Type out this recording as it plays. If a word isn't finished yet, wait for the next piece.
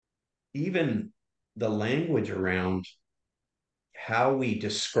even the language around how we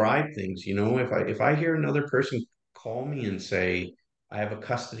describe things. If I hear another person call me and say, I have a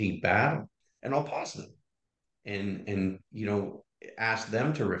custody battle, and I'll pause them and ask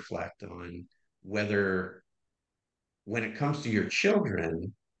them to reflect on whether when it comes to your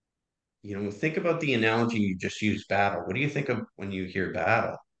children, think about the analogy you just used, battle. What do you think of when you hear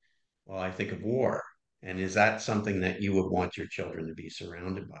battle? Well, I think of war. And is that something that you would want your children to be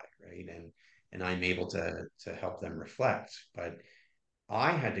surrounded by, right? And I'm able to help them reflect. But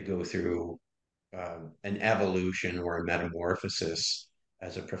I had to go through an evolution or a metamorphosis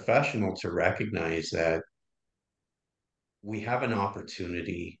as a professional to recognize that we have an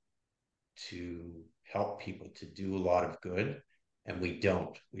opportunity to help people to do a lot of good, and we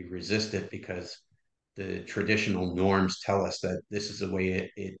don't. We resist it because the traditional norms tell us that this is the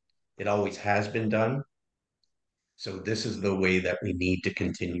way it always has been done. So this is the way that we need to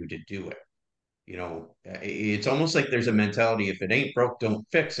continue to do it. It's almost like there's a mentality, if it ain't broke, don't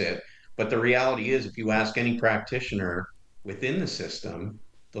fix it. But the reality is, if you ask any practitioner within the system,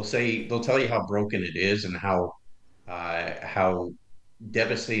 they'll tell you how broken it is and how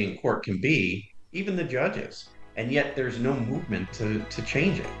devastating court can be, even the judges. And yet there's no movement to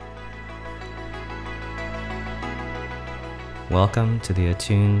change it. Welcome to the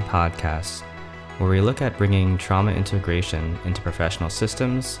Attune podcast, where we look at bringing trauma integration into professional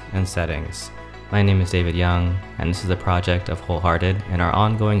systems and settings. My name is David Young, and this is the project of Wholehearted in our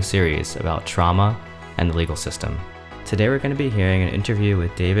ongoing series about trauma and the legal system. Today we're going to be hearing an interview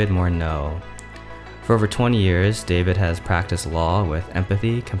with David Moreau. For over 20 years, David has practiced law with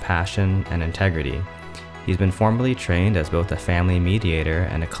empathy, compassion, and integrity. He's been formally trained as both a family mediator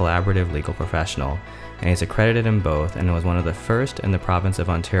and a collaborative legal professional, and he's accredited in both and was one of the first in the province of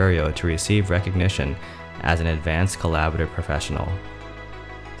Ontario to receive recognition as an advanced collaborative professional.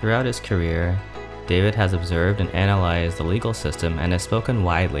 Throughout his career, David has observed and analyzed the legal system and has spoken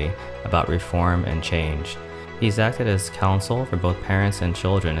widely about reform and change. He's acted as counsel for both parents and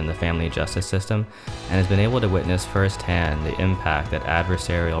children in the family justice system and has been able to witness firsthand the impact that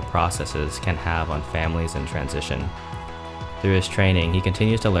adversarial processes can have on families in transition. Through his training, he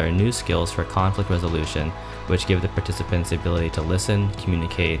continues to learn new skills for conflict resolution, which give the participants the ability to listen,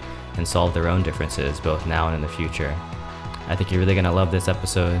 communicate, and solve their own differences both now and in the future. I think you're really going to love this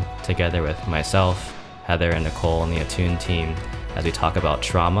episode together with myself, Heather, and Nicole and the Attune team as we talk about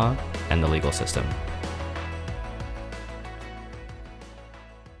trauma and the legal system.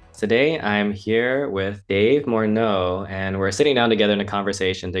 Today, I'm here with Dave Moreau, and we're sitting down together in a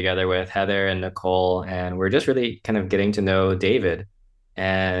conversation together with Heather and Nicole, and we're just really kind of getting to know David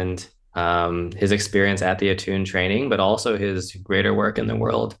and his experience at the Attune training, but also his greater work in the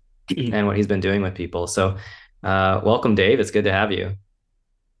world and what he's been doing with people. So welcome, Dave. It's good to have you.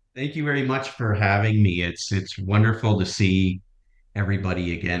 Thank you very much for having me. It's wonderful to see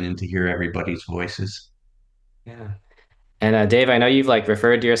everybody again and to hear everybody's voices. Yeah. And Dave, I know you've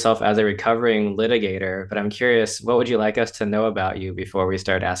referred to yourself as a recovering litigator, but I'm curious, what would you like us to know about you before we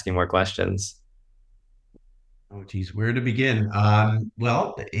start asking more questions? Oh, geez, where to begin?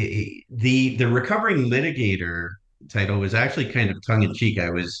 Well, the recovering litigator title was actually kind of tongue in cheek.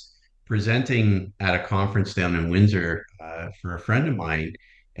 I was presenting at a conference down in Windsor for a friend of mine,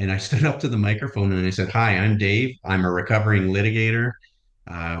 and I stood up to the microphone and I said, "Hi, I'm Dave. I'm a recovering litigator."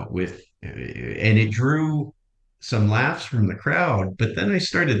 And it drew some laughs from the crowd. But then I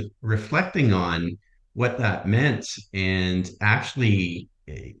started reflecting on what that meant, and actually,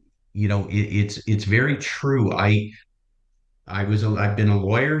 it's very true. I've been a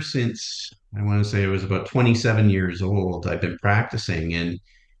lawyer since I want to say I was about 27 years old. I've been practicing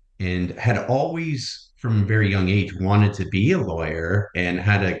and had always from a very young age wanted to be a lawyer and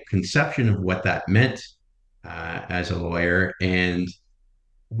had a conception of what that meant as a lawyer, and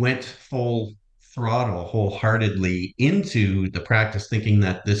went full throttle wholeheartedly into the practice thinking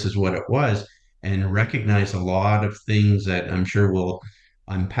that this is what it was, and recognized a lot of things that I'm sure we'll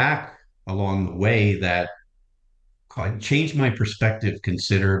unpack along the way that changed my perspective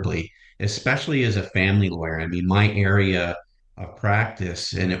considerably, especially as a family lawyer. I mean, my area of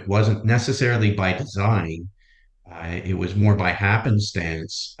practice, and it wasn't necessarily by design, it was more by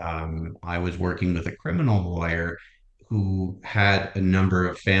happenstance. I was working with a criminal lawyer who had a number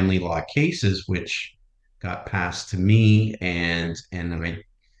of family law cases, which got passed to me, and I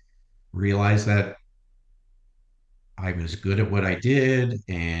realized that I was good at what I did,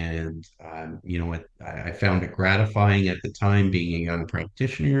 and I found it gratifying at the time being a young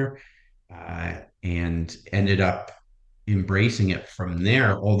practitioner, and ended up embracing it from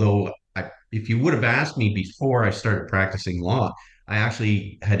there. Although, if you would have asked me before I started practicing law, I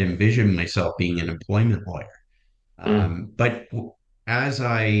actually had envisioned myself being an employment lawyer. Mm, But as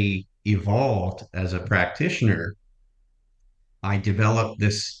I evolved as a practitioner, I developed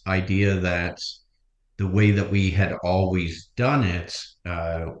this idea that the way that we had always done it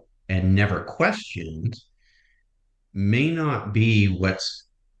and never questioned may not be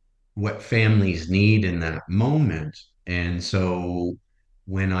what families need in that moment. And so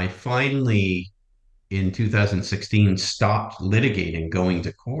when I finally in 2016 stopped litigating, going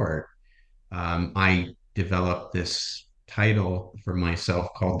to court, I developed this title for myself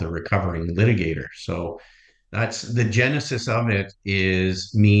called the recovering litigator. So that's the genesis of it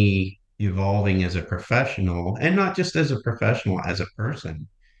is me evolving as a professional and not just as a professional, as a person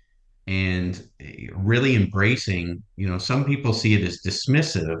and really embracing, some people see it as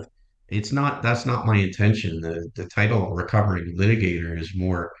dismissive. It's not, that's not my intention. The title recovering litigator is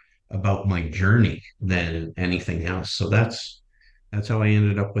more about my journey than anything else. So that's how I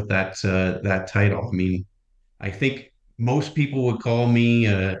ended up with that title. I mean, I think most people would call me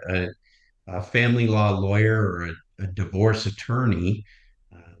a family law lawyer or a divorce attorney,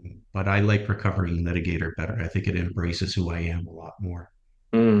 but I like recovering litigator better. I think it embraces who I am a lot more.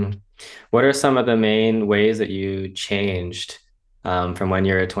 mm. What are some of the main ways that you changed from when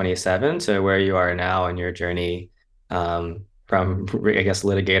you were 27 to where you are now in your journey from, I guess,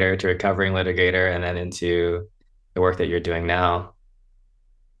 litigator to recovering litigator and then into the work that you're doing now?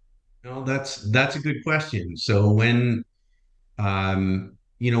 No, that's a good question. So when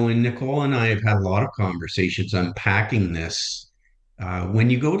Nicole and I have had a lot of conversations unpacking this.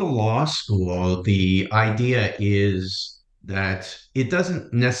 When you go to law school, the idea is that it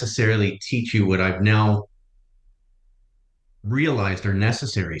doesn't necessarily teach you what I've now realized are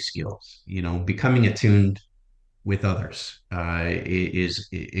necessary skills. Becoming attuned with others is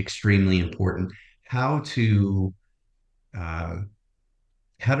extremely important. How to uh,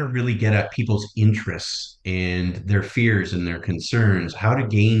 how to really get at people's interests and their fears and their concerns, how to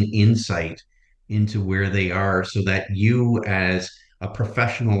gain insight into where they are so that you, as a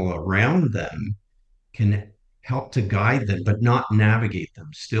professional around them, can help to guide them, but not navigate them,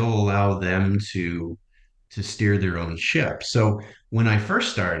 still allow them to steer their own ship. So when I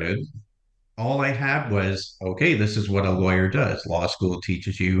first started, all I had was, okay, this is what a lawyer does. Law school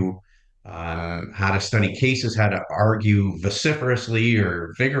teaches you how to study cases, how to argue vociferously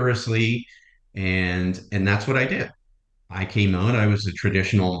or vigorously, and that's what I did. I came out. I was a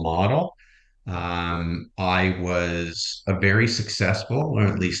traditional model. I was a very successful, or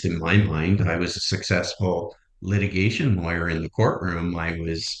at least in my mind, I was a successful litigation lawyer in the courtroom. I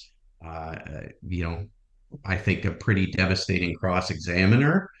was, you know, I think a pretty devastating cross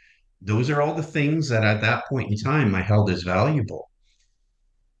examiner. Those are all the things that at that point in time I held as valuable.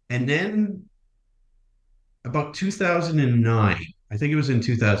 And then about 2009, I think it was in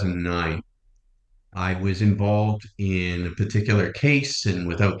 2009, I was involved in a particular case. And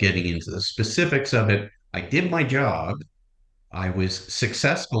without getting into the specifics of it, I did my job. I was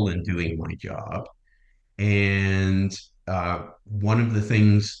successful in doing my job. And one of the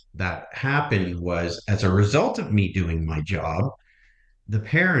things that happened was, as a result of me doing my job, the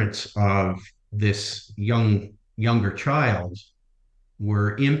parents of this younger child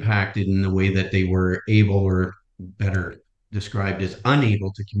were impacted in the way that they were able, or better described as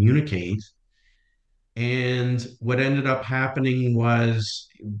unable, to communicate. And what ended up happening was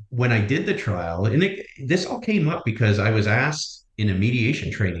when I did the trial, and this all came up because I was asked in a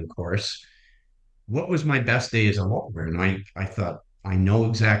mediation training course, what was my best day as a lawyer? And I thought, I know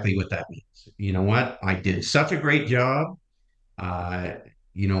exactly what that means. You know what? I did such a great job. Uh,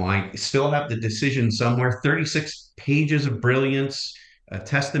 I still have the decision somewhere, 36 pages of brilliance, a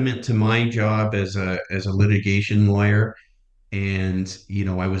testament to my job as a litigation lawyer. And,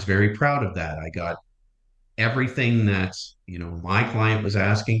 I was very proud of that. I got everything that, my client was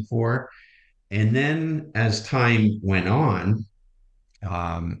asking for. And then as time went on,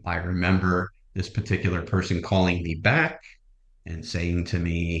 I remember this particular person calling me back and saying to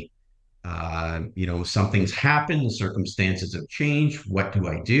me, something's happened, the circumstances have changed. What do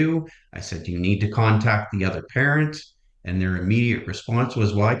I do? I said, you need to contact the other parent. And their immediate response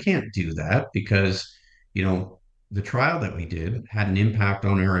was, well, I can't do that because, you know, the trial that we did had an impact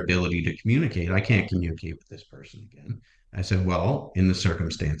on our ability to communicate. I can't communicate with this person again. I said, well, in the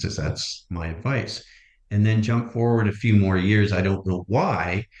circumstances, that's my advice. And then jump forward a few more years. I don't know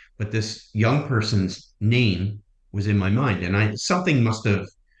why, but this young person's name was in my mind. And something must have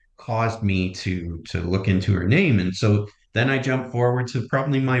caused me to look into her name. And so then I jumped forward to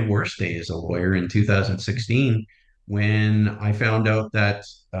probably my worst day as a lawyer in 2016 when I found out that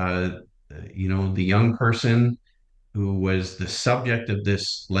the young person who was the subject of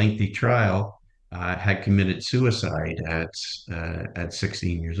this lengthy trial, had committed suicide at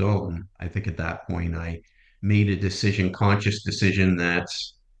 16 years old. And I think at that point I made a decision, conscious decision, that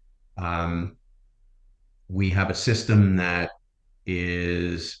um, we have a system that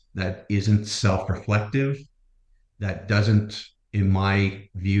isn't self-reflective, that doesn't, in my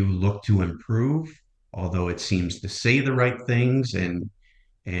view, look to improve, although it seems to say the right things and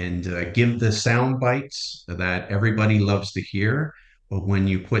give the sound bites that everybody loves to hear. But when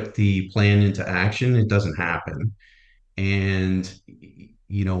you put the plan into action, it doesn't happen. And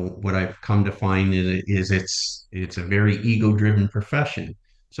what I've come to find is it's a very ego-driven profession.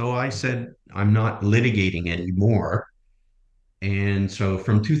 So I said I'm not litigating anymore. And so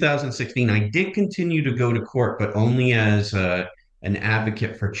from 2016, I did continue to go to court, but only as an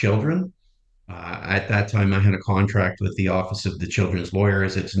advocate for children. At that time, I had a contract with the Office of the Children's Lawyer,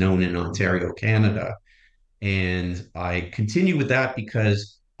 as it's known in Ontario, Canada. And I continue with that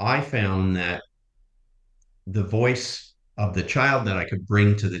because I found that the voice of the child that I could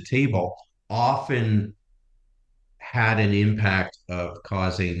bring to the table often had an impact of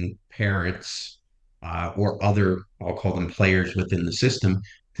causing parents, or other, I'll call them players within the system,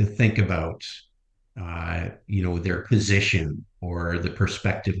 to think about, their position or the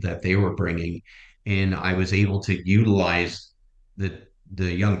perspective that they were bringing. And I was able to utilize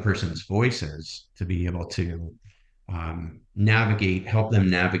the young person's voices to be able to help them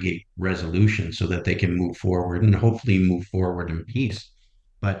navigate resolution so that they can move forward and hopefully move forward in peace.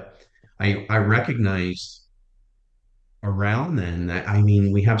 But I recognized around then that, I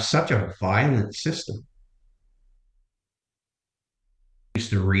mean, we have such a violent system. I used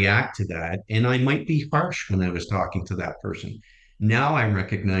to react to that, and I might be harsh when I was talking to that person. Now I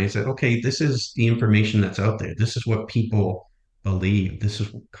recognize that, okay, this is the information that's out there. This is what people believe. This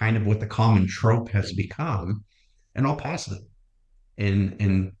is kind of what the common trope has become, and I'll pass them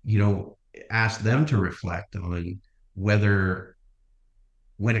and ask them to reflect on whether,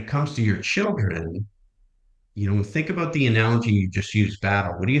 when it comes to your children, think about the analogy you just used,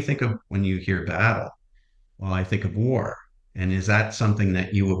 battle. What do you think of when you hear battle? Well, I think of war. And is that something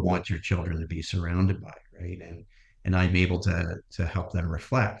that you would want your children to be surrounded by, right? And I'm able to help them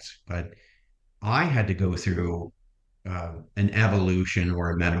reflect. But I had to go through an evolution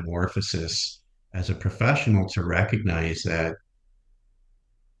or a metamorphosis as a professional to recognize that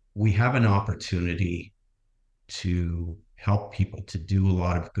we have an opportunity to help people to do a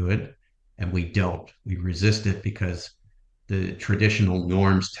lot of good, and we don't. We resist it because the traditional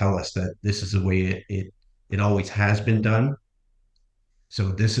norms tell us that this is the way it always has been done. So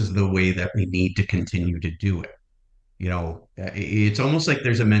this is the way that we need to continue to do it. It's almost like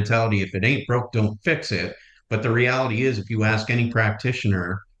there's a mentality: if it ain't broke, don't fix it. But the reality is, if you ask any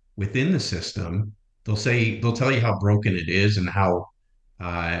practitioner within the system, they'll tell you how broken it is and how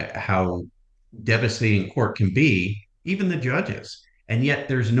devastating court can be, even the judges. And yet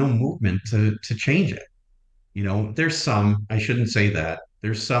there's no movement to change it. There's some, I shouldn't say that,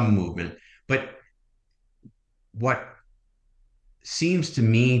 there's some movement, but what seems to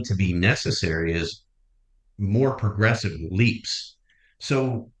me to be necessary is more progressive leaps.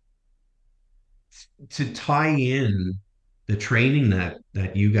 So to tie in the training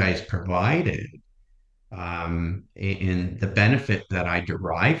that you guys provided, and the benefit that I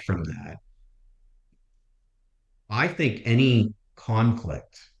derive from that, I think any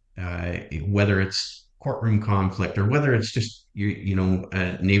conflict, whether it's courtroom conflict or whether it's just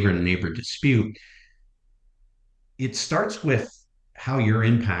a neighbor to neighbor dispute, it starts with how you're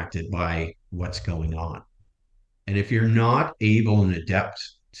impacted by what's going on. And if you're not able and adept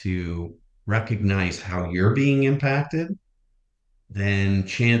to recognize how you're being impacted, then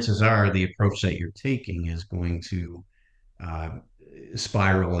chances are the approach that you're taking is going to uh,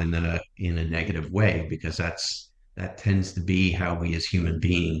 spiral in a negative way, because that tends to be how we as human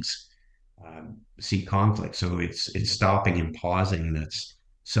beings see conflict. So it's stopping and pausing that's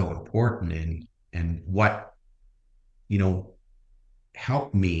so important. And what you know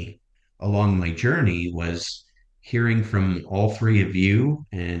helped me along my journey was hearing from all three of you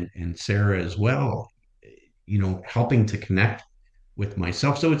and Sarah as well. Helping to connect with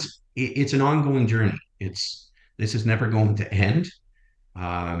myself. So it's an ongoing journey. This is never going to end.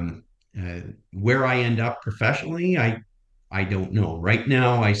 Um, uh, where I end up professionally, I don't know. Right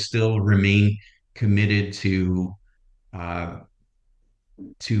now, I still remain committed uh,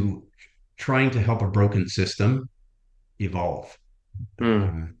 to trying to help a broken system evolve. Mm.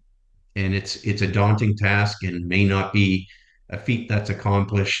 Um, and it's a daunting task and may not be a feat that's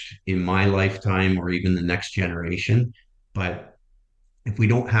accomplished in my lifetime or even the next generation. But if we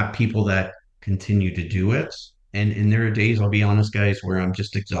don't have people that continue to do it, And there are days, I'll be honest, guys, where I'm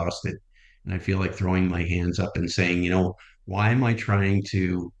just exhausted and I feel like throwing my hands up and saying, why am I trying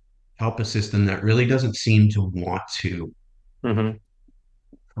to help a system that really doesn't seem to want to Hmm.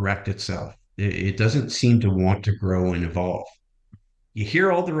 correct itself? It doesn't seem to want to grow and evolve. You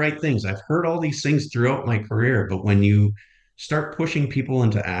hear all the right things. I've heard all these things throughout my career, but when you start pushing people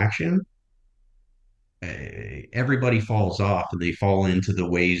into action, everybody falls off and they fall into the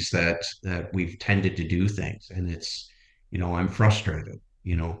ways that we've tended to do things. And I'm frustrated.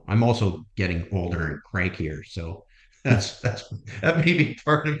 I'm also getting older and crankier, so that may be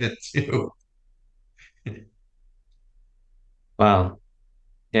part of it too. Wow.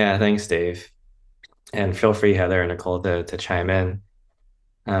 Yeah, thanks, Dave. And feel free, Heather and Nicole, to chime in.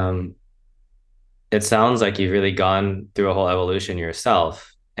 Um, it sounds like you've really gone through a whole evolution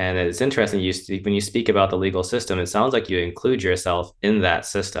yourself. And it's interesting when you speak about the legal system, it sounds like you include yourself in that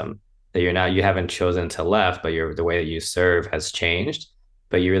system. That you haven't chosen to left, but the way that you serve has changed.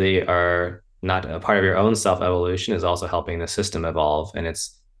 But you really are not a part of your own self evolution is also helping the system evolve. And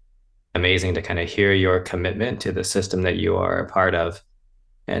it's amazing to kind of hear your commitment to the system that you are a part of,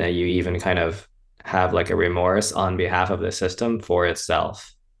 and that you even kind of have like a remorse on behalf of the system for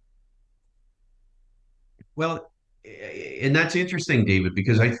itself. Well, and that's interesting, David,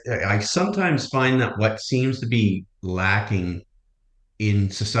 because I sometimes find that what seems to be lacking in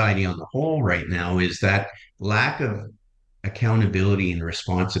society on the whole right now is that lack of accountability and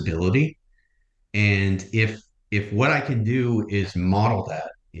responsibility. And if what I can do is model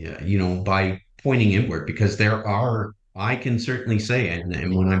that, yeah, by pointing inward, because I can certainly say,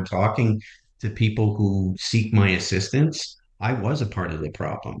 and when I'm talking to people who seek my assistance, I was a part of the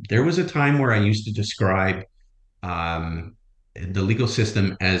problem. There was a time where I used to describe um, the legal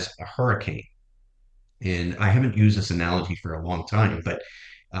system as a hurricane. And I haven't used this analogy for a long time, but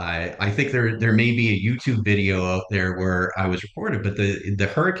I think there may be a YouTube video out there where I was reported, but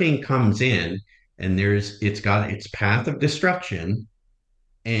the hurricane comes in and it's got its path of destruction,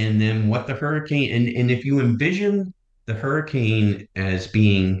 and then what the hurricane and if you envision the hurricane as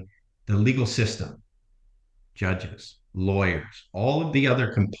being the legal system, judges, lawyers, all of the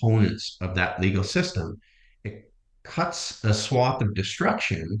other components of that legal system, it cuts a swath of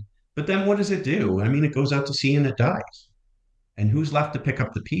destruction. But then what does it do? I mean, it goes out to sea and it dies. And who's left to pick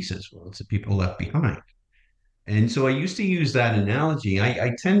up the pieces? Well, it's the people left behind. And so I used to use that analogy.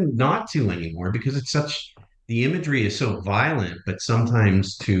 I tend not to anymore because the imagery is so violent, but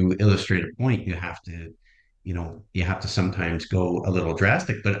sometimes to illustrate a point, you have to sometimes go a little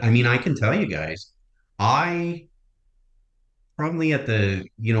drastic. But I mean, I can tell you guys, I probably at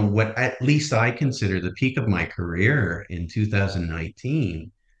what at least I consider the peak of my career in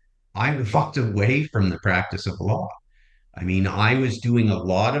 2019, I walked away from the practice of law. I mean, I was doing a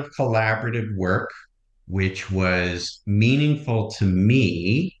lot of collaborative work, which was meaningful to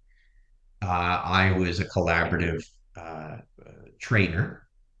me. I was a collaborative trainer.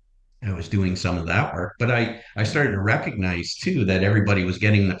 I was doing some of that work, but I started to recognize too that everybody was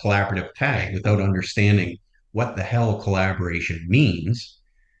getting the collaborative tag without understanding what the hell collaboration means,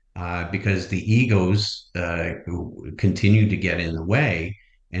 because the egos continued to get in the way.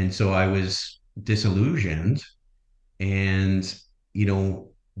 And so I was disillusioned and,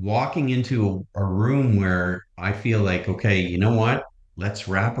 walking into a room where I feel like, okay, you know what? Let's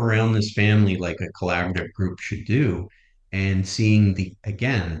wrap around this family like a collaborative group should do. And seeing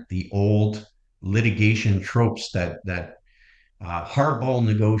again, the old litigation tropes that hardball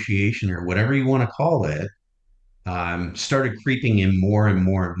negotiation or whatever you want to call it, started creeping in more and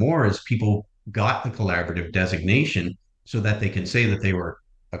more and more as people got the collaborative designation so that they can say that they were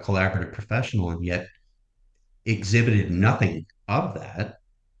a collaborative professional and yet exhibited nothing of that.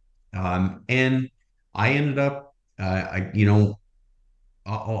 And I ended up,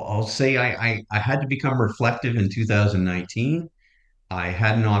 I'll say I had to become reflective in 2019. I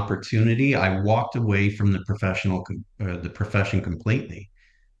had an opportunity. I walked away from the profession completely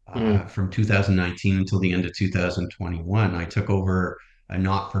Mm, from 2019 until the end of 2021. I took over a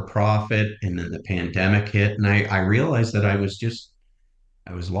not-for-profit, and then the pandemic hit, and I realized that I was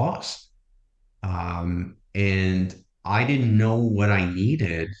lost, and I didn't know what I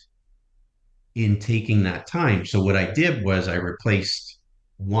needed in taking that time. So what I did was I replaced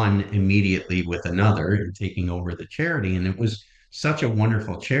one immediately with another and taking over the charity, and it was such a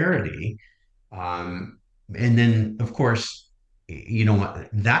wonderful charity. Um, and then, of course,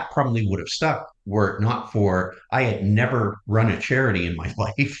 that probably would have stuck were it not for I had never run a charity in my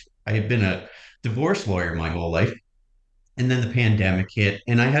life. I had been a divorce lawyer my whole life. And then the pandemic hit,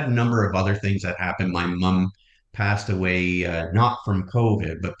 and I had a number of other things that happened. My mom passed away, not from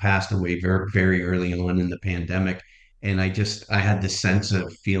COVID, but passed away very, very early on in the pandemic. And I had this sense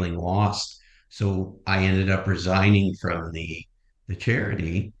of feeling lost. So I ended up resigning from the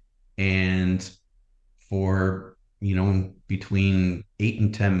charity. And for, between 8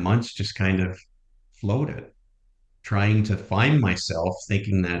 and 10 months, just kind of floated, trying to find myself,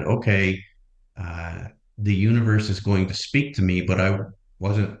 thinking that, okay, uh, the universe is going to speak to me, but I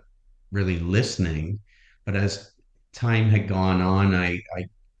wasn't really listening. But as time had gone on, I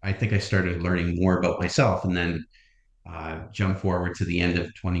think I started learning more about myself. And then jump forward to the end of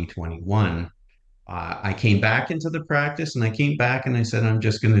 2021, I came back into the practice and I came back and I said, I'm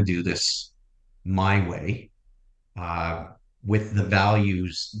just going to do this my way, uh, with the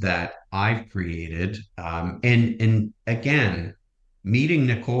values that I've created. And again, meeting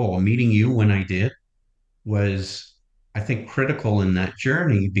Nicole, meeting you when I did was, I think, critical in that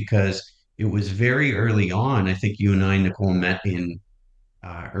journey because it was very early on. I think you and I, Nicole, met in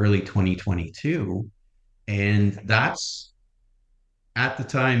early 2022. And that's at the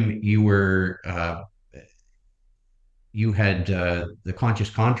time you had the conscious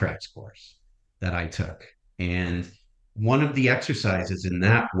contracts course that I took. And one of the exercises in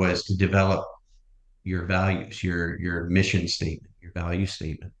that was to develop your values, your mission statement, your value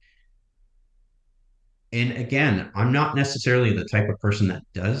statement. And again, I'm not necessarily the type of person that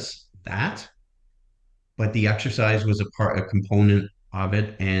does that, but the exercise was a component of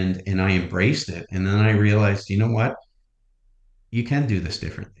it, and I embraced it. And then I realized, you know what? You can do this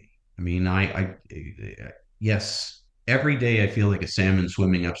differently. I mean, yes, every day I feel like a salmon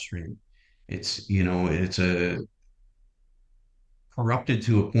swimming upstream. It's a corrupted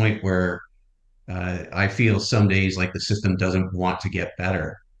to a point where I feel some days like the system doesn't want to get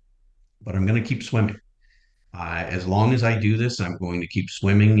better, but I'm going to keep swimming. As long as I do this, I'm going to keep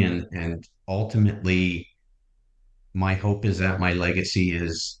swimming, and ultimately, my hope is that my legacy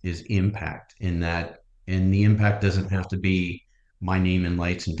is impact in that, and the impact doesn't have to be my name in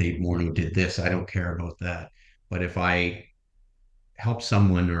lights and Dave Moreau did this. I don't care about that. But if I help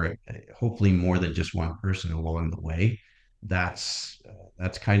someone, or hopefully more than just one person along the way, that's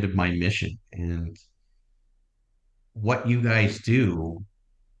kind of my mission. And what you guys do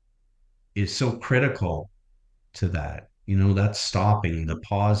is so critical to that. That's stopping, the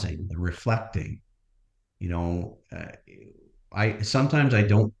pausing, the reflecting. You know, I sometimes I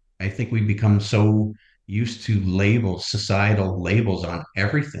don't. I think we become so used to labels, societal labels on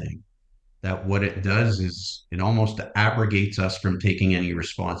everything, that what it does is it almost abrogates us from taking any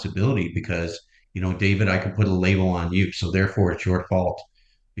responsibility because, David, I could put a label on you, so therefore it's your fault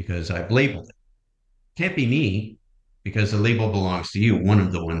because I've labeled it. Can't be me because the label belongs to you. One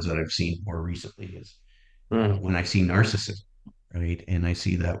of the ones that I've seen more recently is Mm. when I see narcissism, right? And I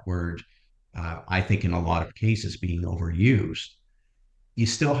see that word, I think in a lot of cases being overused. You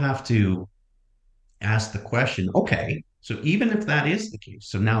still have to ask the question, okay, so even if that is the case,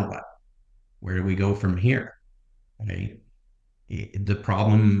 so now what? Where do we go from here? Right? The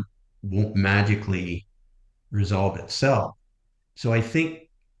problem won't magically resolve itself. So I think,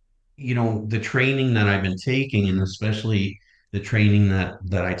 the training that I've been taking, and especially the training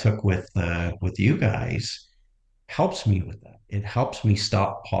that I took with you guys, helps me with that. It helps me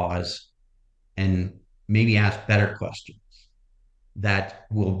stop, pause, and maybe ask better questions that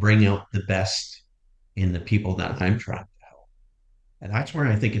will bring out the best in the people that I'm trying to help. And that's where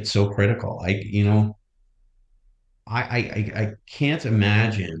I think it's so critical. I can't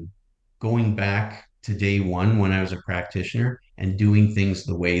imagine going back to day one when I was a practitioner and doing things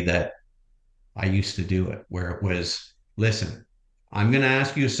the way that I used to do it, where it was, listen, I'm going to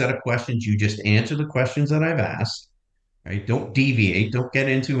ask you a set of questions. You just answer the questions that I've asked, right? Don't deviate. Don't get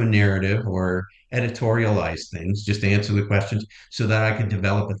into a narrative or editorialize things. Just answer the questions so that I can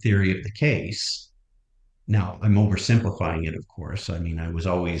develop a theory of the case. Now, I'm oversimplifying it, of course. I mean, I was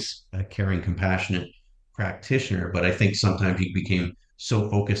always a caring, compassionate practitioner, but I think sometimes he became so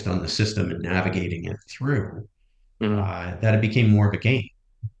focused on the system and navigating it through, Mm. that it became more of a game.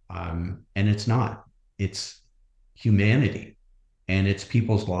 And it's not. It's humanity and it's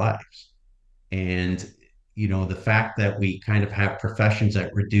people's lives. And, the fact that we kind of have professions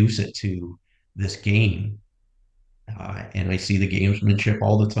that reduce it to this game, and I see the gamesmanship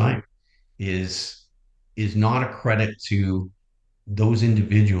all the time, is is not a credit to those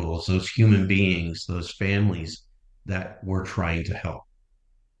individuals, those human beings, those families that we're trying to help.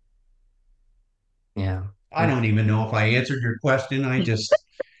 Yeah. I don't even know if I answered your question.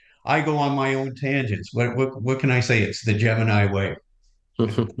 I go on my own tangents. What can I say? It's the Gemini way.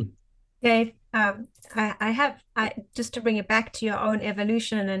 Dave, I just to bring it back to your own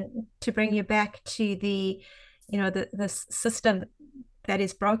evolution and to bring you back to the this system that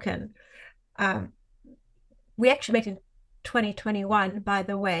is broken. Um, we actually met in 2021, by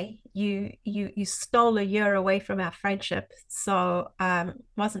the way. You stole a year away from our friendship, so it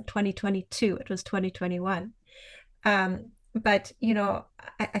wasn't 2022, it was 2021. But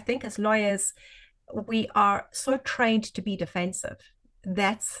I think as lawyers, we are so trained to be defensive.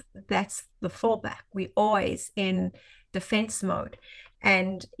 That's the fallback. We always in defense mode.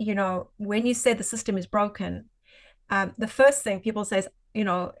 And when you say the system is broken, the first thing people say is,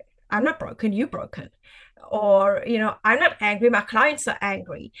 I'm not broken, you broken. Or, I'm not angry, my clients are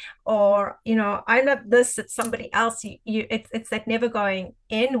angry. Or, I'm not this, it's somebody else. It's that never going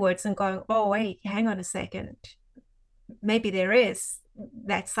inwards and going, oh, wait, hang on a second. Maybe there is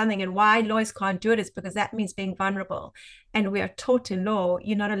that's something. And why lawyers can't do it is because that means being vulnerable. And we are taught in law,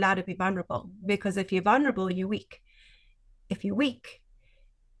 you're not allowed to be vulnerable, because if you're vulnerable, you're weak. If you're weak,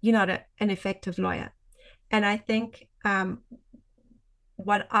 you're not an effective lawyer. And I think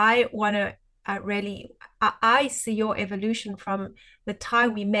what I want to I see your evolution from the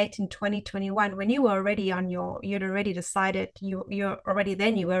time we met in 2021, when you were already you'd already decided you're already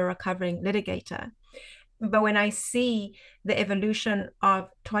then you were a recovering litigator. But when I see the evolution of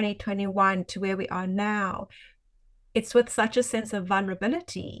 2021 to where we are now, it's with such a sense of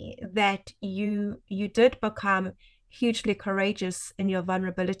vulnerability that you did become hugely courageous in your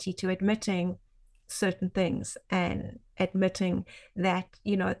vulnerability to admitting certain things and admitting that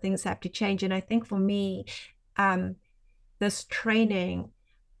things have to change. And I think for me, this training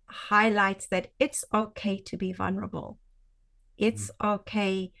highlights that it's okay to be vulnerable. It's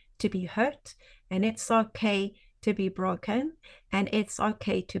okay to be hurt, and it's okay to be broken, and it's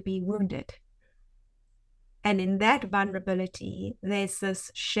okay to be wounded. And in that vulnerability, there's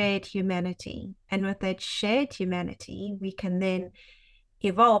this shared humanity. And with that shared humanity, we can then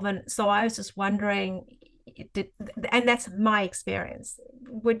evolve. And so I was just wondering, and that's my experience.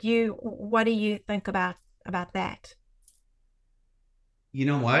 What do you think about that? You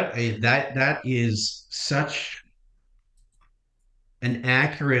know what? That is such an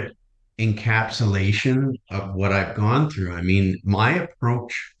accurate encapsulation of what I've gone through. I mean, my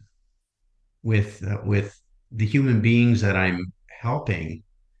approach with the human beings that I'm helping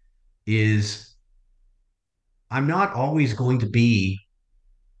is I'm not always going to be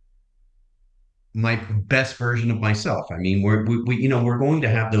my best version of myself. I mean, we're going to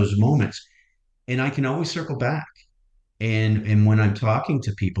have those moments, and I can always circle back. And when I'm talking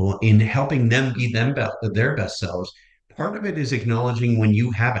to people in helping them be their best selves, part of it is acknowledging when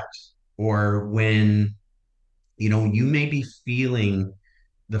you haven't, or when you may be feeling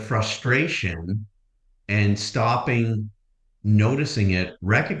the frustration and stopping, noticing it,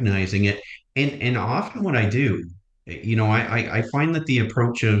 recognizing it. And often what I do, I find that the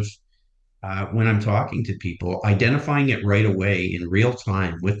approach of when I'm talking to people, identifying it right away in real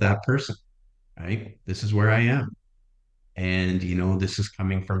time with that person, right? This is where I am. And, this is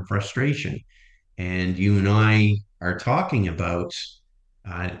coming from frustration. And you and I are talking about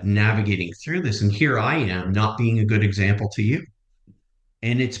navigating through this. And here I am not being a good example to you.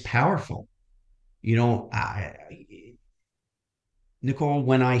 And it's powerful. Nicole,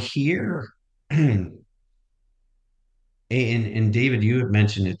 when I hear, and David, you have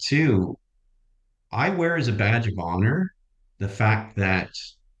mentioned it too, I wear as a badge of honor the fact that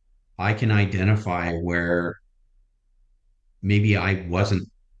I can identify where maybe I wasn't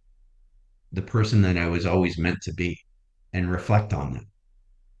the person that I was always meant to be, and reflect on that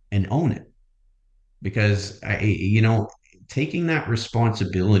and own it. Because taking that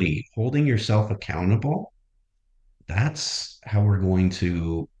responsibility, holding yourself accountable, that's how we're going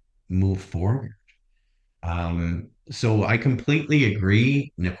to move forward. So I completely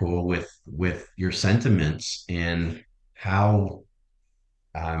agree, Nicole, with your sentiments and how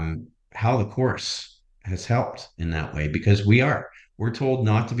how the course has helped in that way, because we're told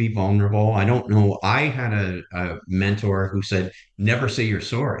not to be vulnerable. I don't know. I had a mentor who said, never say you're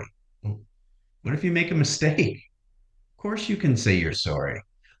sorry. What if you make a mistake? Of course you can say you're sorry.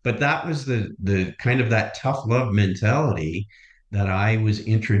 But that was the kind of that tough love mentality that I was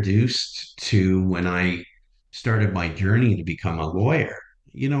introduced to when I started my journey to become a lawyer.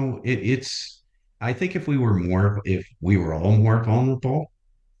 It's I think if we were all more vulnerable,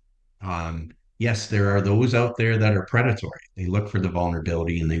 yes, there are those out there that are predatory. They look for the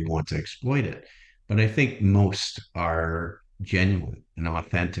vulnerability and they want to exploit it. But I think most are genuine and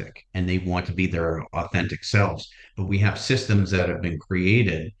authentic, and they want to be their authentic selves. But we have systems that have been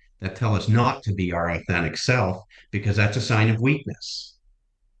created that tell us not to be our authentic self, because that's a sign of weakness.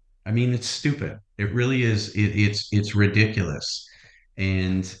 I mean, it's stupid. It really is. It's ridiculous.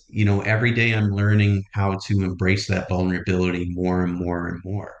 And, every day I'm learning how to embrace that vulnerability more and more and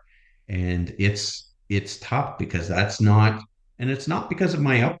more. And it's tough because and it's not because of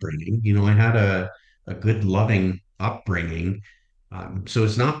my upbringing. I had a good, loving upbringing. So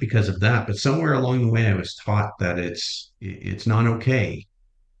it's not because of that, but somewhere along the way, I was taught that it's not okay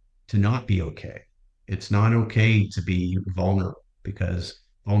to not be okay. It's not okay to be vulnerable because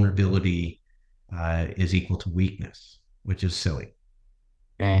vulnerability is equal to weakness, which is silly.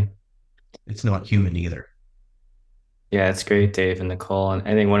 Right. It's not human either. Yeah, it's great, Dave and Nicole. And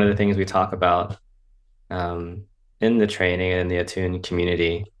I think one of the things we talk about um, in the training and in the attuned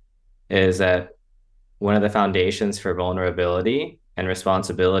community is that one of the foundations for vulnerability and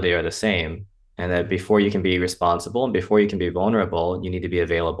responsibility are the same. And that before you can be responsible and before you can be vulnerable, you need to be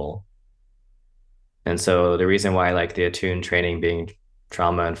available. And so the reason why I like the attuned training being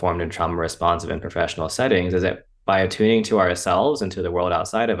trauma informed and trauma responsive in professional settings is that by attuning to ourselves and to the world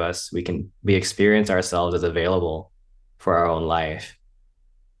outside of us, we experience ourselves as available for our own life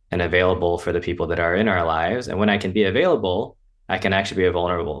and available for the people that are in our lives. And when I can be available, I can actually be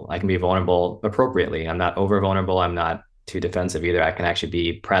vulnerable. I can be vulnerable appropriately. I'm not over vulnerable. I'm not too defensive either. I can actually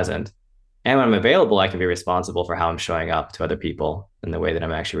be present. And when I'm available, I can be responsible for how I'm showing up to other people and the way that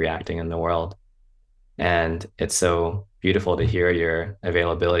I'm actually reacting in the world. And it's so beautiful to hear your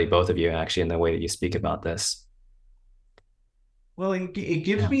availability, both of you, actually, in the way that you speak about this. Well, it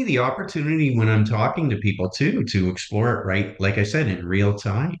gives Yeah. me the opportunity when I'm talking to people too to explore it, right? Like I said, in real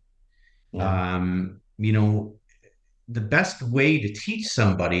time. Yeah. Um, you know, the best way to teach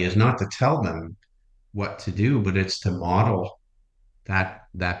somebody is not to tell them what to do, but it's to model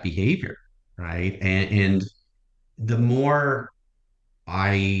that behavior, right? And the more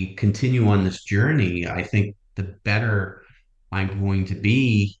I continue on this journey, I think the better I'm going to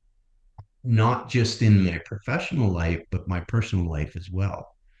be, not just in my professional life, but my personal life as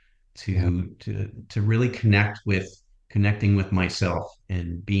well, Yeah. to really connecting with myself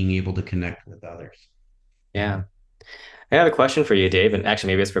and being able to connect with others. Yeah. I have a question for you, Dave, and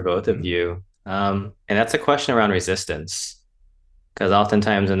actually maybe it's for both of you. And that's a question around resistance. Because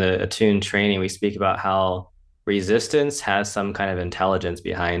oftentimes in the attuned training, we speak about how resistance has some kind of intelligence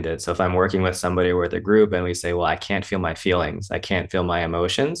behind it. So if I'm working with somebody or with a group and we say, well, I can't feel my feelings, I can't feel my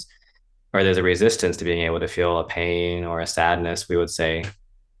emotions, or there's a resistance to being able to feel a pain or a sadness, we would say,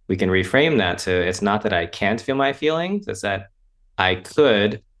 we can reframe that to it's not that I can't feel my feelings, it's that I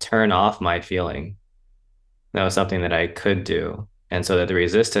could turn off my feeling. That was something that I could do. And so that the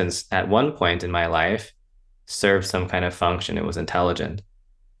resistance at one point in my life served some kind of function. It was intelligent.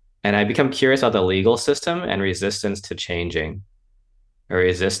 And I become curious about the legal system and resistance to changing or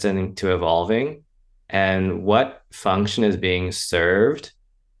resisting to evolving and what function is being served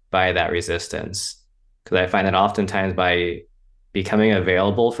by that resistance. Because I find that oftentimes by becoming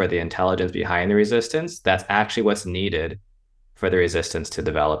available for the intelligence behind the resistance, that's actually what's needed for the resistance to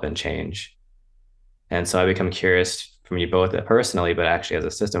develop and change. And so I become curious from you both personally, but actually as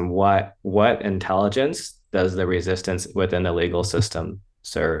a system, what intelligence does the resistance within the legal system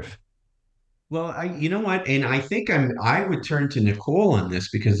serve? Well, you know what, and I think I would turn to Nicole on this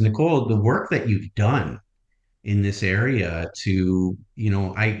because Nicole, the work that you've done in this area to,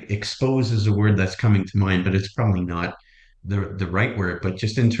 I expose is a word that's coming to mind, but it's probably not the right word, but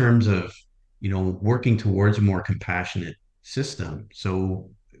just in terms of, working towards a more compassionate system. So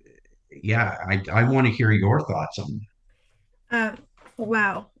yeah, I want to hear your thoughts on that. Um,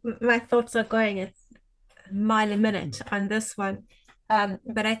 wow, my thoughts are going a mile a minute on this one.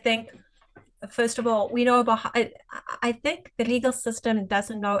 But I think, first of all, we know about, I think the legal system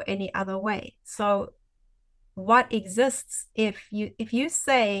doesn't know any other way. So what exists if you're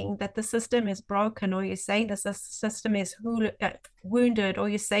saying that the system is broken, or you're saying that the system is wounded, or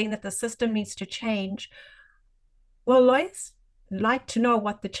you're saying that the system needs to change, well, lawyers like to know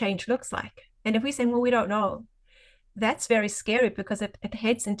what the change looks like. And if we say, well, we don't know, that's very scary because it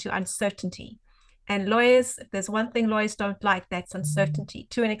heads into uncertainty. And lawyers, if there's one thing lawyers don't like, that's uncertainty,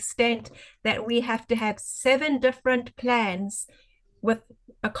 to an extent that we have to have 7 different plans with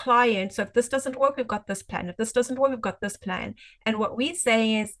a client. So if this doesn't work, we've got this plan. If this doesn't work, we've got this plan. And what we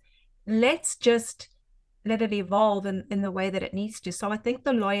say is, let's just let it evolve in the way that it needs to. So I think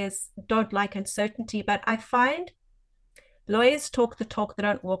the lawyers don't like uncertainty, but I find lawyers talk the talk, they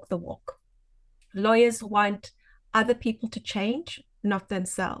don't walk the walk. Lawyers want other people to change, not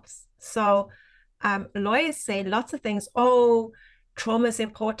themselves. So lawyers say lots of things. Oh, trauma is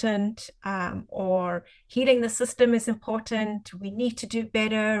important, or healing the system is important. We need to do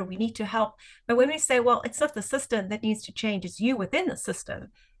better. We need to help. But when we say, well, it's not the system that needs to change, it's you within the system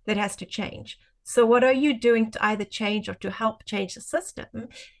that has to change. So what are you doing to either change or to help change the system?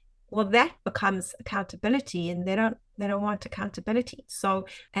 Well, that becomes accountability, and they don't want accountability. So,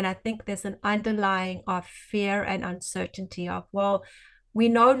 and I think there's an underlying of fear and uncertainty of, well, we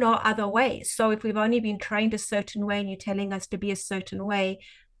know no other way. So if we've only been trained a certain way and you're telling us to be a certain way,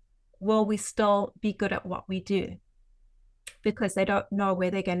 will we still be good at what we do? Because they don't know where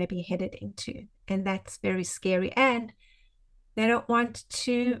they're going to be headed into. And that's very scary. And they don't want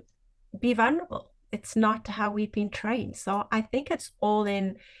to be vulnerable. It's not how we've been trained. So I think it's all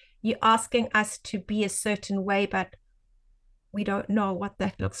in you asking us to be a certain way, but we don't know what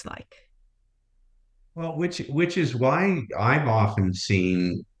that looks like. Well, which is why I've often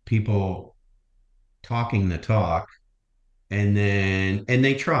seen people talking the talk and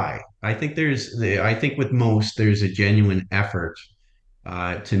they try. I think with most there's a genuine effort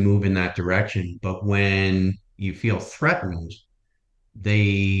to move in that direction. But when you feel threatened,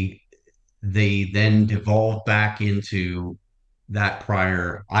 they they then devolve back into that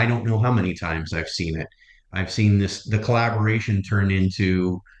prior. I don't know how many times I've seen it. I've seen the collaboration turn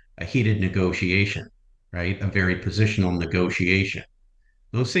into a heated negotiation, right? A very positional negotiation.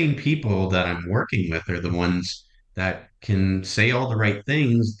 Those same people that I'm working with are the ones that can say all the right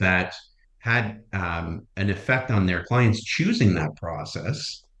things that had an effect on their clients choosing that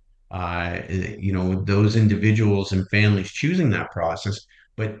process. Those individuals and families choosing that process,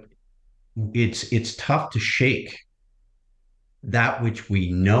 but it's tough to shake that which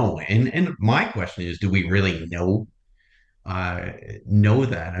we know. And my question is, do we really uh, know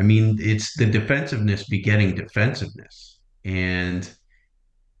that? I mean, it's the defensiveness begetting defensiveness, and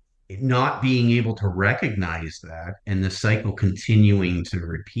not being able to recognize that and the cycle continuing to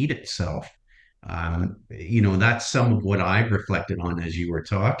repeat itself. That's some of what I've reflected on as you were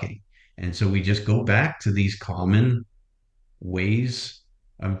talking. And so we just go back to these common ways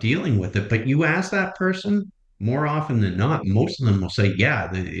of dealing with it. But you ask that person more often than not, most of them will say, yeah,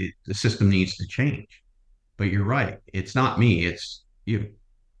 the system needs to change. But you're right. It's not me, it's you,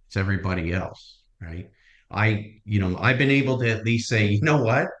 it's everybody else, right? I've been able to at least say, you know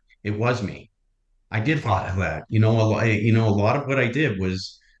what? It was me. I did follow that. A lot of what I did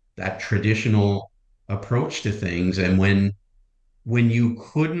was that traditional approach to things. And when you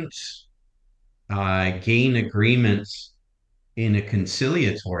couldn't gain agreements in a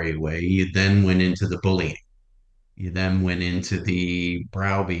conciliatory way, you then went into the bullying. You then went into the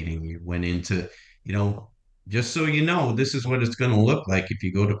browbeating. You went into, you know, just so you know, this is what it's going to look like if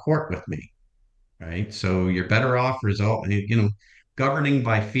you go to court with me, right? So you're better off governing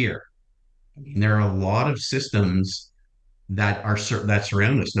by fear. I mean, there are a lot of systems that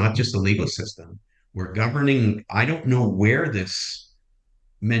surround us, not just the legal system. We're governing. I don't know where this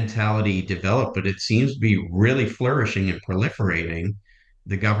mentality developed, but it seems to be really flourishing and proliferating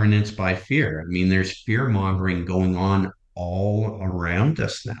the governance by fear. I mean, there's fear mongering going on all around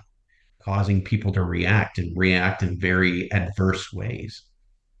us now, causing people to react in very adverse ways.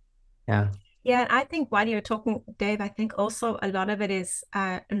 Yeah. Yeah, I think while you're talking, Dave, I think also a lot of it is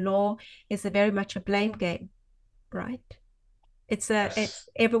law is a very much a blame game, right? It's Yes.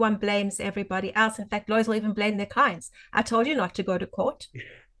 everyone blames everybody else. In fact, lawyers will even blame their clients. I told you not to go to court.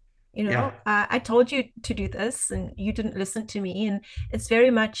 Yeah. I told you to do this and you didn't listen to me. And it's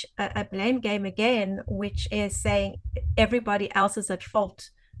very much a blame game again, which is saying everybody else is at fault.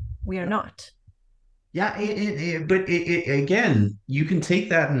 We are not. Yeah, but again, you can take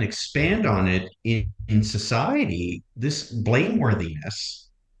that and expand on it in society. This blameworthiness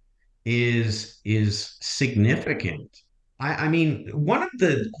is significant. I mean, one of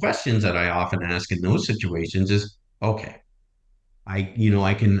the questions that I often ask in those situations is, okay, I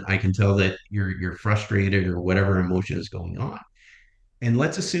can tell that you're frustrated or whatever emotion is going on. And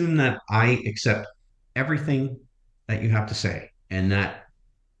let's assume that I accept everything that you have to say and that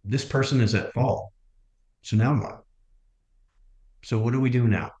this person is at fault. So now what? So what do we do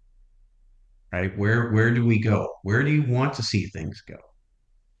now? Right? Where do we go? Where do you want to see things go?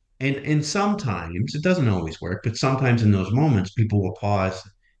 And sometimes it doesn't always work, but sometimes in those moments, people will pause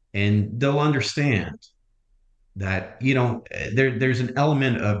and they'll understand that, there's an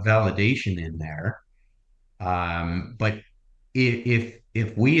element of validation in there. But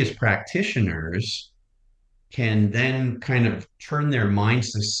if we as practitioners can then kind of turn their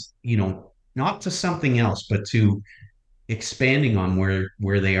minds to, not to something else, but to expanding on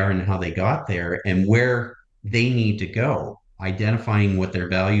where they are and how they got there and where they need to go, identifying what their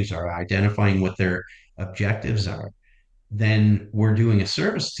values are, identifying what their objectives are, then we're doing a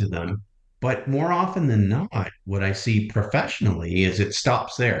service to them. But more often than not, what I see professionally is it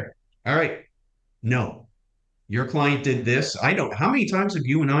stops there. All right, no, your client did this. I don't, how many times have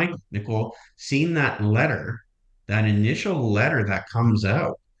you and I, Nicole, seen that letter, that initial letter that comes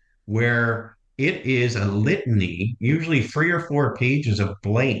out where it is a litany, usually 3 or 4 pages of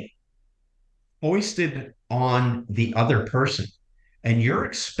blame foisted on the other person. And you're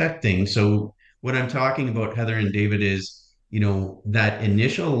expecting, so what I'm talking about, Heather and David, is, that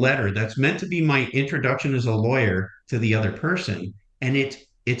initial letter that's meant to be my introduction as a lawyer to the other person, and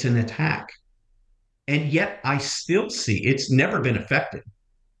it's an attack. And yet I still see it's never been effective.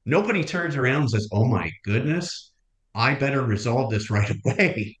 Nobody turns around and says, "Oh my goodness, I better resolve this right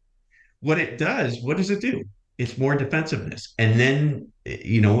away." What does it do? It's more defensiveness. And then,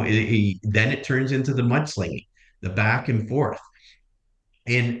 then it turns into the mudslinging, the back and forth.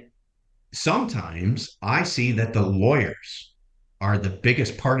 And sometimes I see that the lawyers are the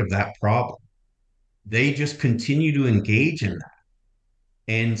biggest part of that problem. They just continue to engage in that.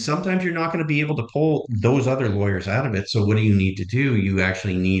 And sometimes you're not going to be able to pull those other lawyers out of it. So what do you need to do? You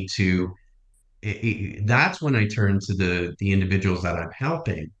actually need to, that's when I turn to the individuals that I'm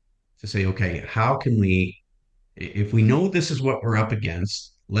helping to say, okay, how can we, if we know this is what we're up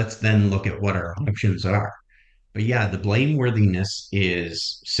against, let's then look at what our options are. But yeah, the blameworthiness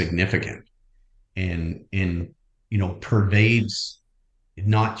is significant and pervades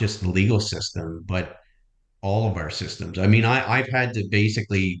not just the legal system, but all of our systems. I mean, I've had to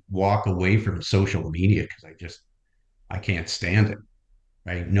basically walk away from social media because I can't stand it.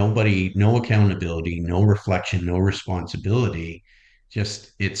 Right? Nobody, no accountability, no reflection, no responsibility.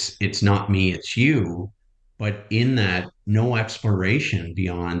 Just it's not me, it's you. But in that, no exploration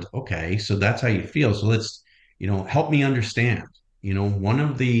beyond, okay, so that's how you feel. So let's, help me understand. One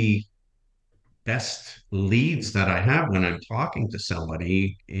of the best leads that I have when I'm talking to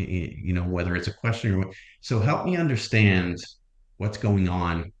somebody, whether it's a question or what, so help me understand what's going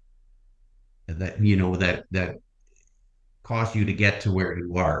on that caused you to get to where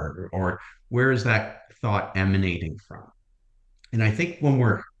you are, or where is that thought emanating from? And I think when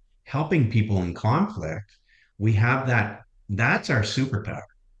we're helping people in conflict, we have that's our superpower.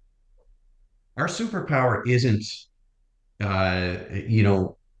 Our superpower isn't uh, you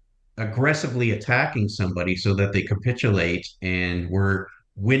know aggressively attacking somebody so that they capitulate and we're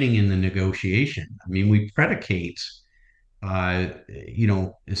winning in the negotiation. I mean, we predicate,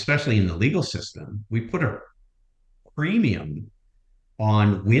 especially in the legal system, we put a premium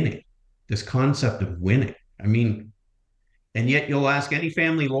on winning, this concept of winning. I mean, and yet you'll ask any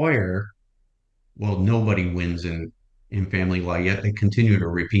family lawyer, well, nobody wins in family law, yet they continue to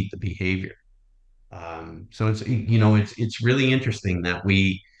repeat the behavior. So it's really interesting that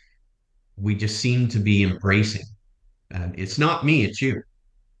we just seem to be embracing. And it's not me, it's you,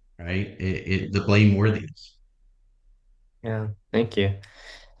 right? The blameworthiness. Yeah, thank you.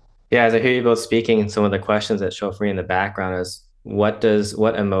 Yeah, as I hear you both speaking, some of the questions that show up for me in the background is what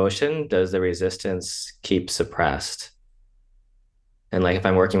emotion does the resistance keep suppressed? And like if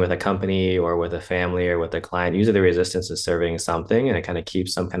I'm working with a company or with a family or with a client, usually the resistance is serving something and it kind of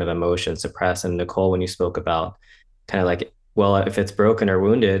keeps some kind of emotion suppressed. And Nicole, when you spoke about kind of like, well, if it's broken or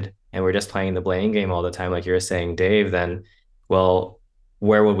wounded and we're just playing the blame game all the time, like you were saying, Dave, then, well,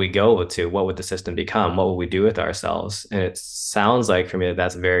 where would we go to? What would the system become? What would we do with ourselves? And it sounds like for me that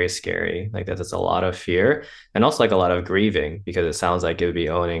that's very scary. Like that's a lot of fear and also like a lot of grieving because it sounds like it would be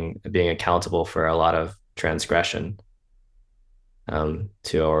being accountable for a lot of transgression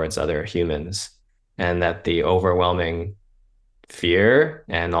towards other humans, and that the overwhelming fear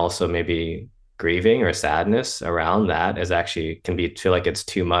and also maybe grieving or sadness around that is actually can be feel like it's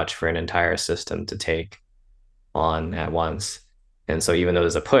too much for an entire system to take on at once. And so even though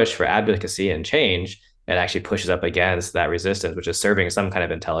there's a push for advocacy and change, it actually pushes up against that resistance, which is serving some kind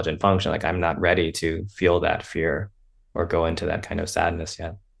of intelligent function. Like I'm not ready to feel that fear or go into that kind of sadness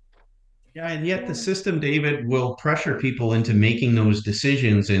yet. Yeah, and yet the Yeah. system, David, will pressure people into making those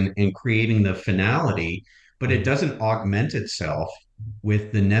decisions and creating the finality, but it Mm. doesn't augment itself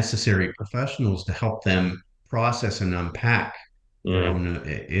with the necessary professionals to help them process and unpack their Mm. own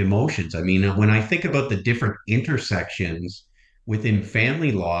emotions. I mean, when I think about the different intersections within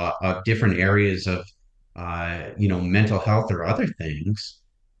family law of different areas of, mental health or other things,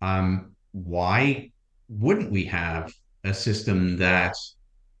 why wouldn't we have a system that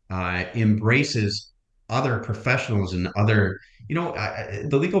embraces other professionals and other,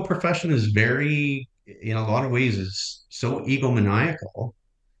 the legal profession is very, in a lot of ways, is so egomaniacal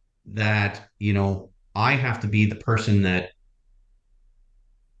that, I have to be the person that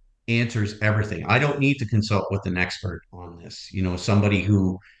answers everything. I don't need to consult with an expert on this, somebody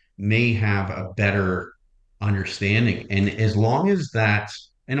who may have a better understanding. And as long as that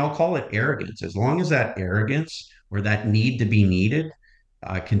And I'll call it arrogance. As long as that arrogance or that need to be needed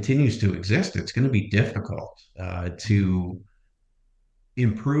continues to exist, it's going to be difficult to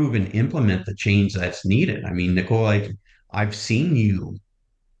improve and implement the change that's needed. I mean, Nicole, I've seen you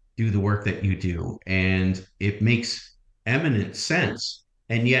do the work that you do, and it makes eminent sense.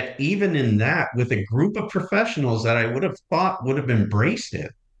 And yet, even in that, with a group of professionals that I would have thought would have embraced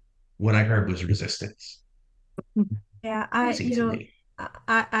it, what I heard was resistance. Yeah, Crazy to me.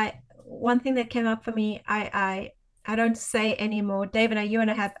 one thing that came up for me, I don't say anymore. Dave and you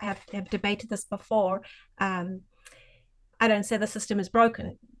and I have debated this before. Um, I don't say the system is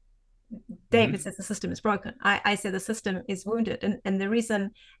broken. David Mm-hmm. says the system is broken. I say the system is wounded. And the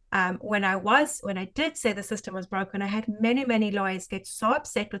reason when I did say the system was broken, I had many lawyers get so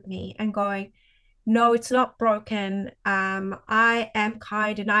upset with me and going, no, it's not broken. I am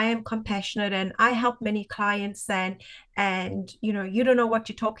kind and I am compassionate and I help many clients and you don't know what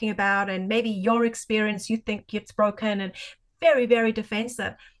you're talking about and maybe your experience you think it's broken and very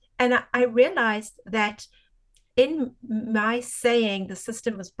defensive. And I realized that in my saying the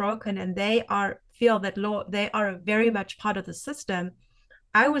system was broken and they are feel that law they are very much part of the system,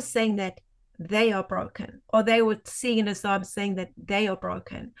 I was saying that they are broken, or they would see it as though I'm saying that they are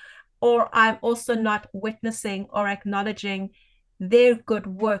broken, or I'm also not witnessing or acknowledging their good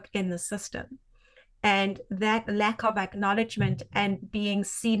work in the system. And that lack of acknowledgement and being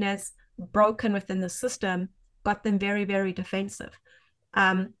seen as broken within the system got them very defensive.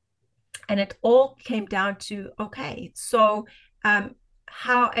 Um, and it all came down to okay, so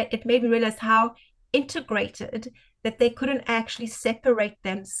how it made me realize how integrated that they couldn't actually separate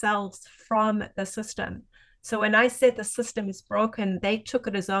themselves from the system. So when I said the system is broken, they took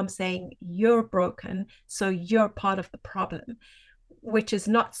it as I'm saying you're broken, so you're part of the problem, which is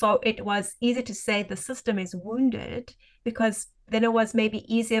not so. It was easy to say the system is wounded because then it was maybe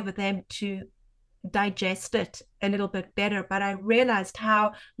easier for them to digest it a little bit better. But I realized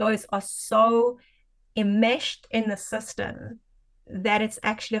how lawyers are so enmeshed in the system that it's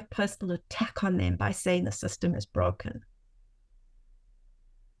actually a personal attack on them by saying the system is broken.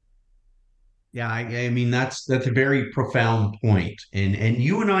 Yeah, I mean that's a very profound point, and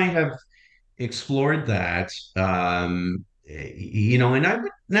you and I have explored that. And I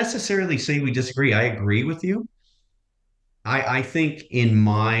would necessarily say we disagree. I agree with you. I think in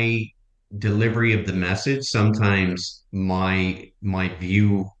my delivery of the message, sometimes my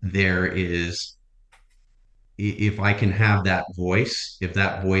view there is if I can have that voice, if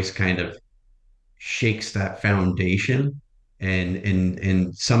that voice kind of shakes that foundation,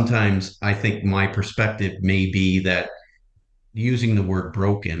 and sometimes I think my perspective may be that using the word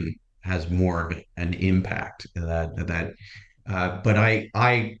broken has more of an impact but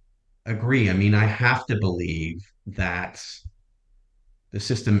I agree. I mean, I have to believe that the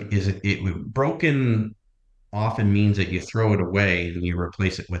system is broken often means that you throw it away and you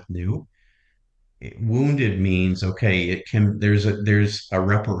replace it with new. Wounded means okay, it can there's a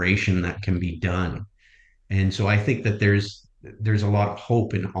reparation that can be done. And so I think that there's a lot of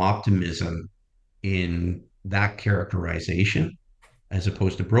hope and optimism in that characterization as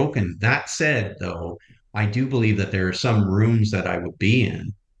opposed to broken. That said, though, I do believe that there are some rooms that I would be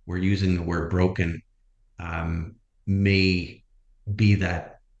in where using the word broken may be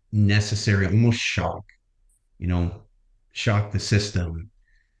that necessary, almost shock, you know, shock the system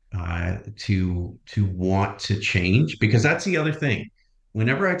to want to change. Because that's the other thing.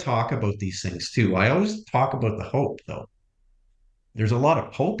 Whenever I talk about these things too, I always talk about the hope, though. There's a lot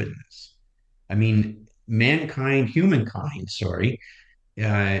of hope in this. I mean, humankind, sorry,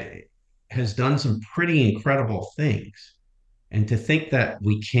 uh, has done some pretty incredible things. And to think that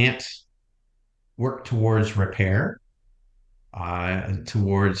we can't work towards repair,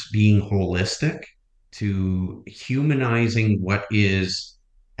 towards being holistic, to humanizing what is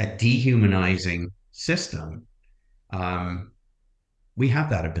a dehumanizing system, um, we have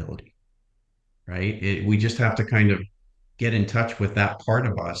that ability, right? We just have to kind of get in touch with that part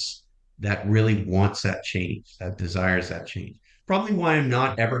of us that really wants that change, that desires that change. Probably why I'm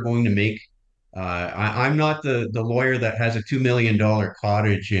not ever going to make. I'm not the lawyer that has a $2 million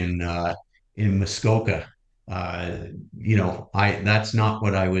cottage in Muskoka. Uh, I that's not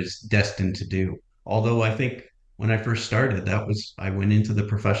what I was destined to do. Although I think when I first started, I went into the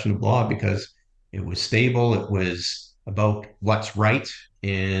profession of law because it was stable, it was about what's right,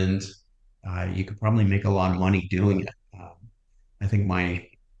 and you could probably make a lot of money doing it. I think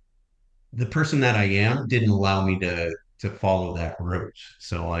the person that I am didn't allow me to follow that route.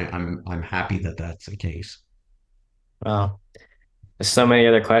 So I'm happy that that's the case. Well, there's so many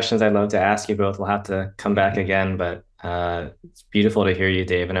other questions I'd love to ask you both. We'll have to come back again, but It's beautiful to hear you,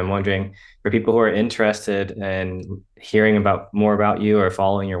 Dave. And I'm wondering, for people who are interested in hearing about more about you or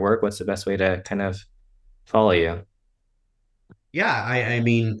following your work, what's the best way to kind of follow you? Yeah, I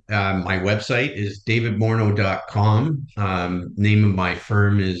mean, my website is davidmorneau.com. Name of my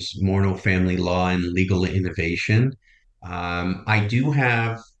firm is Morneau Family Law and Legal Innovation. I do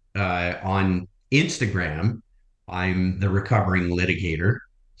have on Instagram, I'm the recovering litigator,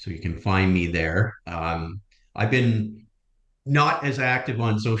 so you can find me there. I've been not as active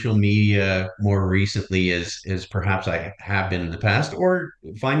on social media more recently as perhaps I have been in the past, or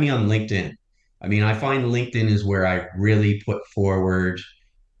find me on LinkedIn. I mean, I find LinkedIn is where I really put forward,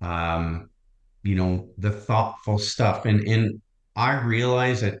 um, the thoughtful stuff, and I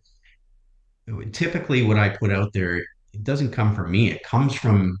realize that typically what I put out there, it doesn't come from me. It comes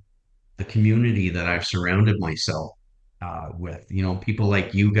from the community that I've surrounded myself with. People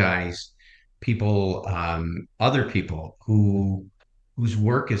like you guys, people, other people whose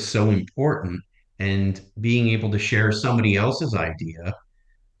work is so important, and being able to share somebody else's idea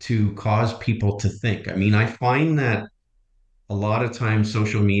to cause people to think. I mean, I find that a lot of times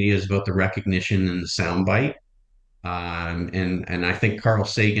social media is about the recognition and the soundbite. And I think Carl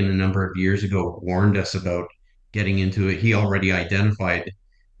Sagan a number of years ago warned us about getting into it. He already identified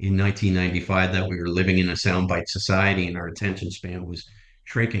in 1995 that we were living in a soundbite society and our attention span was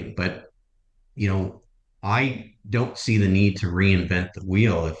shrinking. But, you know, I don't see the need to reinvent the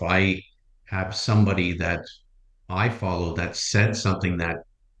wheel. If I have somebody that I follow that said something that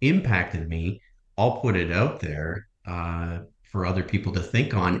impacted me, I'll put it out there for other people to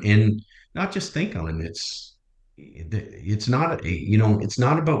think on, and not just think on. It's not it's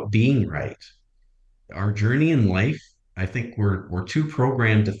not about being right. Our journey in life, I think we're too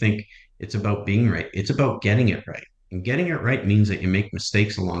programmed to think it's about being right. It's about getting it right. And getting it right means that you make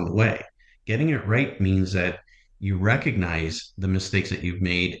mistakes along the way. Getting it right means that you recognize the mistakes that you've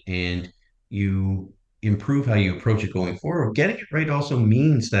made and you improve how you approach it going forward. Getting it right also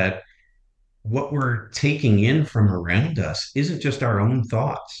means that what we're taking in from around us isn't just our own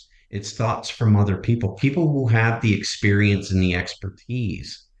thoughts. It's thoughts from other people, people who have the experience and the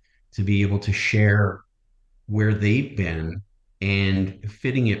expertise to be able to share where they've been and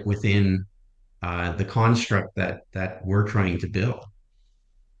fitting it within the construct that we're trying to build.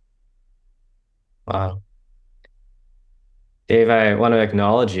 Wow. Dave, I want to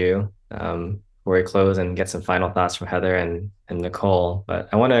acknowledge you before we close and get some final thoughts from Heather and Nicole. But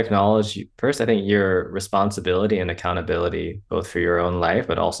I want to acknowledge you first, I think your responsibility and accountability, both for your own life,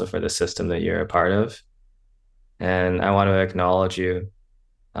 but also for the system that you're a part of. And I want to acknowledge you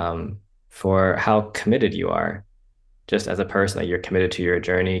um, for how committed you are, just as a person, that you're committed to your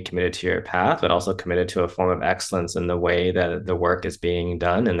journey, committed to your path, but also committed to a form of excellence in the way that the work is being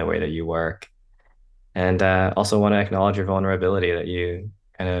done and the way that you work. And also want to acknowledge your vulnerability, that you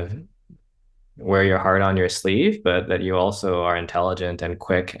kind of wear your heart on your sleeve, but that you also are intelligent and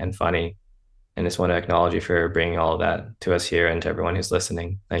quick and funny. And just want to acknowledge you for bringing all of that to us here and to everyone who's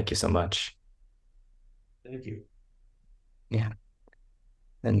listening. Thank you so much. Thank you. Yeah.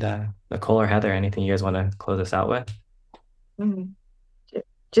 And Nicole or Heather, anything you guys want to close us out with? Mm.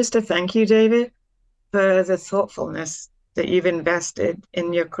 Just to thank you, David, for the thoughtfulness that you've invested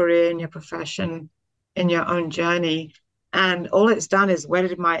in your career, in your profession, in your own journey. And all it's done is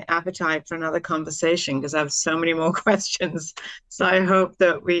whetted my appetite for another conversation because I have so many more questions. So I hope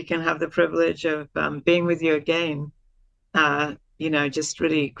that we can have the privilege of being with you again. Just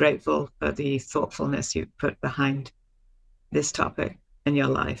really grateful for the thoughtfulness you've put behind this topic in your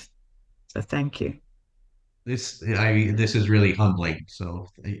life. So thank you. This is really humbling. So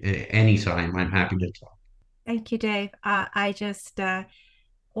anytime I'm happy to talk. Thank you, Dave. I just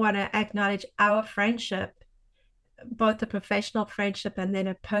want to acknowledge our friendship, both the professional friendship and then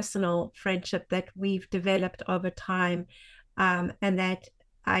a personal friendship that we've developed over time, and that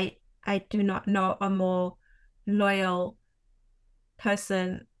I do not know a more loyal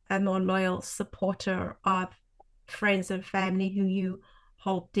person, a more loyal supporter of friends and family who you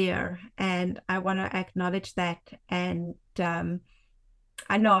hold dear. And I want to acknowledge that. And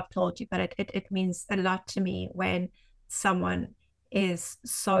I know I've told you, but it means a lot to me when someone is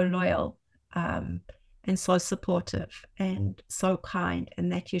so loyal, and so supportive and so kind,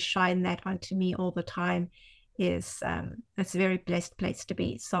 and that you shine that onto me all the time is it's a very blessed place to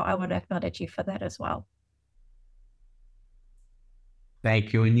be. So I want to acknowledge you for that as well.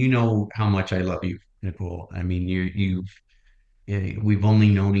 Thank you. And you know how much I love you, Nicole. I mean, we've only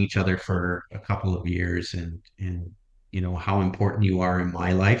known each other for a couple of years, and you know how important you are in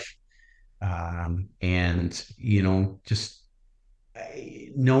my life. And just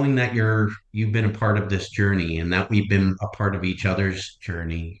knowing that you've been a part of this journey and that we've been a part of each other's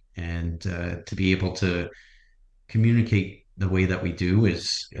journey, and to be able to communicate the way that we do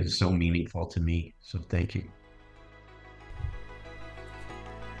is so meaningful to me. So thank you.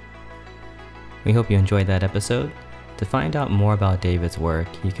 We hope you enjoyed that episode. To find out more about David's work,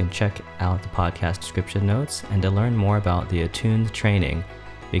 you can check out the podcast description notes, and to learn more about the Attuned training,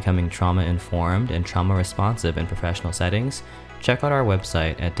 becoming trauma-informed and trauma-responsive in professional settings, check out our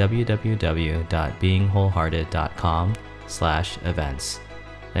website at www.beingwholehearted.com/events.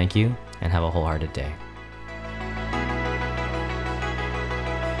 Thank you, and have a wholehearted day.